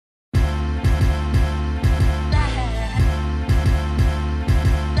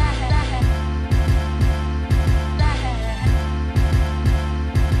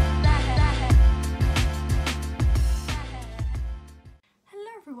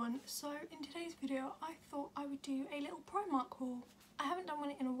everyone, so in today's video I thought I would do a little Primark haul. I haven't done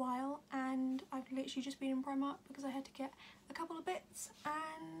one in a while and I've literally just been in Primark because I had to get a couple of bits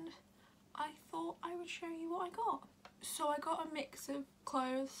and I thought I would show you what I got. So I got a mix of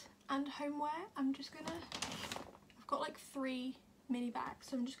clothes and homeware. I've got like 3 mini bags,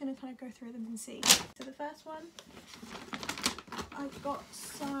 so I'm just going to kind of go through them and see. So the first one, I've got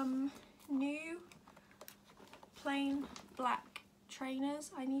some new plain black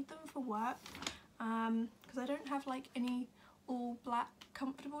trainers. I need them for work because I don't have like any all black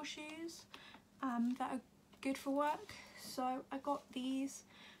comfortable shoes that are good for work, so I got these.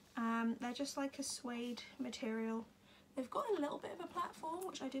 They're just like a suede material. They've got a little bit of a platform,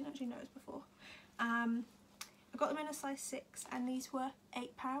 which I didn't actually notice before. I got them in a size 6 and these were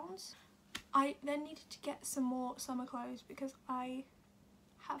 £8. I then needed to get some more summer clothes because I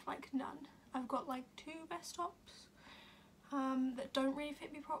have like none. I've got like 2 vest tops that don't really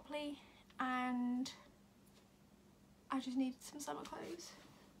fit me properly and I just needed some summer clothes.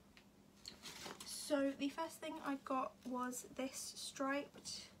 So the first thing I got was this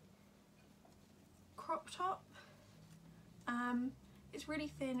striped crop top. It's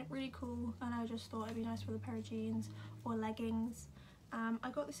really thin, really cool, and I just thought it'd be nice with a pair of jeans or leggings. I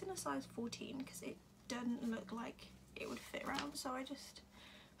got this in a size 14 because it doesn't look like it would fit around, so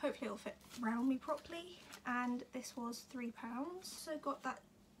hopefully it'll fit around me properly, and this was £3. So I got that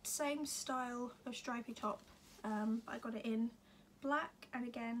same style of stripy top, but I got it in black, and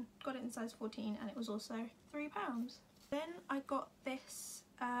again got it in size 14 and it was also £3. Then I got this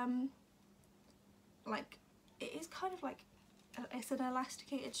like, it is kind of like, it's an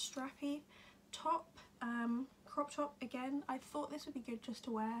elasticated strappy top, crop top. Again, I thought this would be good just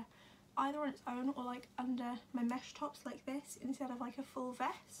to wear either on its own or like under my mesh tops like this instead of like a full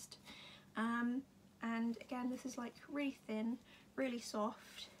vest. And again, this is like really thin, really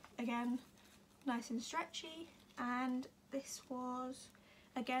soft, again nice and stretchy, and this was,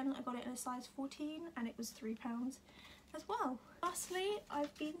 again, I got it in a size 14 and it was £3 as well. Lastly,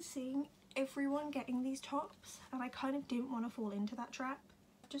 I've been seeing everyone getting these tops and I kind of didn't want to fall into that trap.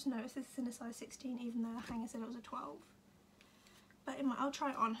 I've just noticed this is in a size 16 even though the hanger said it was a 12. But I'll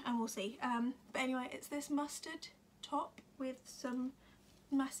try it on and we'll see. But anyway, it's this mustard top with some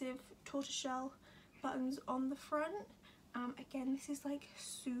massive tortoiseshell buttons on the front. Again, this is like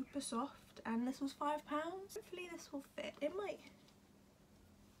super soft and this was £5. Hopefully this will fit. It might.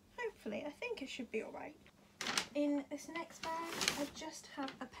 Hopefully, I think it should be alright. In this next bag, I just have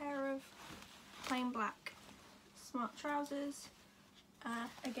a pair of plain black smart trousers.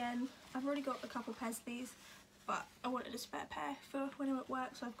 Again, I've already got a couple pairs of these, but I wanted a spare pair for when I'm at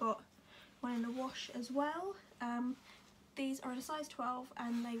work, so I've got one in the wash as well. These are in a size 12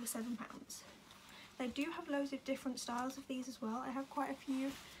 and they were £7. They do have loads of different styles of these as well. I have quite a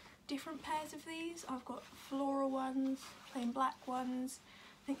few different pairs of these. I've got floral ones, plain black ones.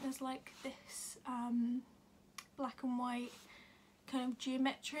 I think there's like this black and white kind of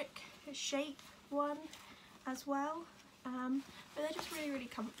geometric shape one as well. But they're just really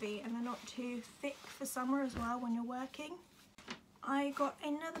comfy and they're not too thick for summer as well when you're working. I got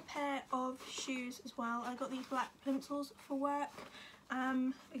another pair of shoes as well. I got these black plimsolls for work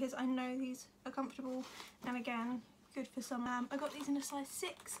because I know these are comfortable and again good for summer. I got these in a size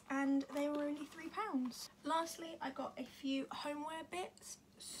 6 and they were only £3. Lastly, I got a few homeware bits.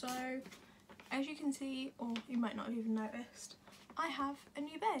 So as you can see, or you might not have even noticed, I have a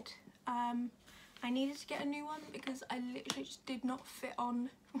new bed. I needed to get a new one because I literally just did not fit on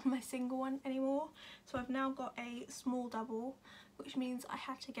my single one anymore. So I've now got a small double, which means I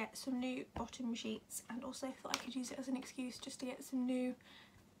had to get some new bottom sheets and also thought I could use it as an excuse just to get some new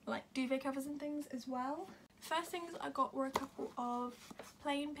like duvet covers and things as well. First things I got were a couple of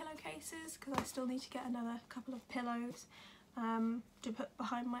plain pillowcases because I still need to get another couple of pillows to put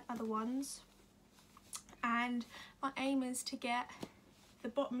behind my other ones. And my aim is to get the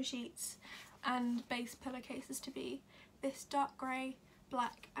bottom sheets and base pillowcases to be this dark grey,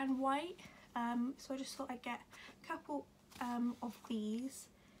 black and white. So I just thought I'd get a couple of these.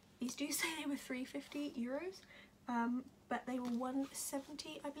 These do say they were €350, but they were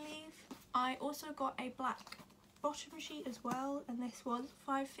 £170 I believe. I also got a black bottom sheet as well and this was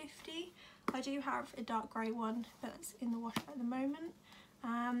 £5.50. I do have a dark grey one but it's in the wash at the moment.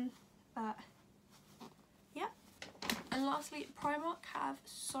 But yeah. And lastly, Primark have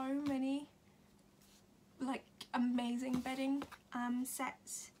so many like amazing bedding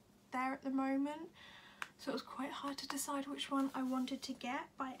sets there at the moment, so it was quite hard to decide which one I wanted to get,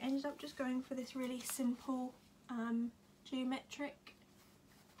 but I ended up just going for this really simple geometric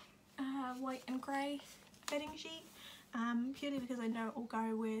white and grey bedding sheet. purely because I know it will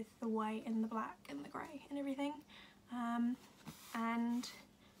go with the white and the black and the grey and everything. And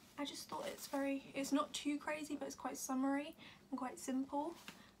I just thought it's not too crazy, but it's quite summery and quite simple.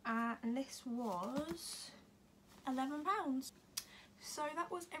 And this was £11. So that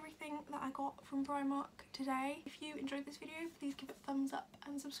was everything that I got from Primark today. If you enjoyed this video, please give it a thumbs up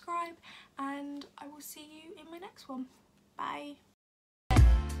and subscribe, and I will see you in my next one. Bye.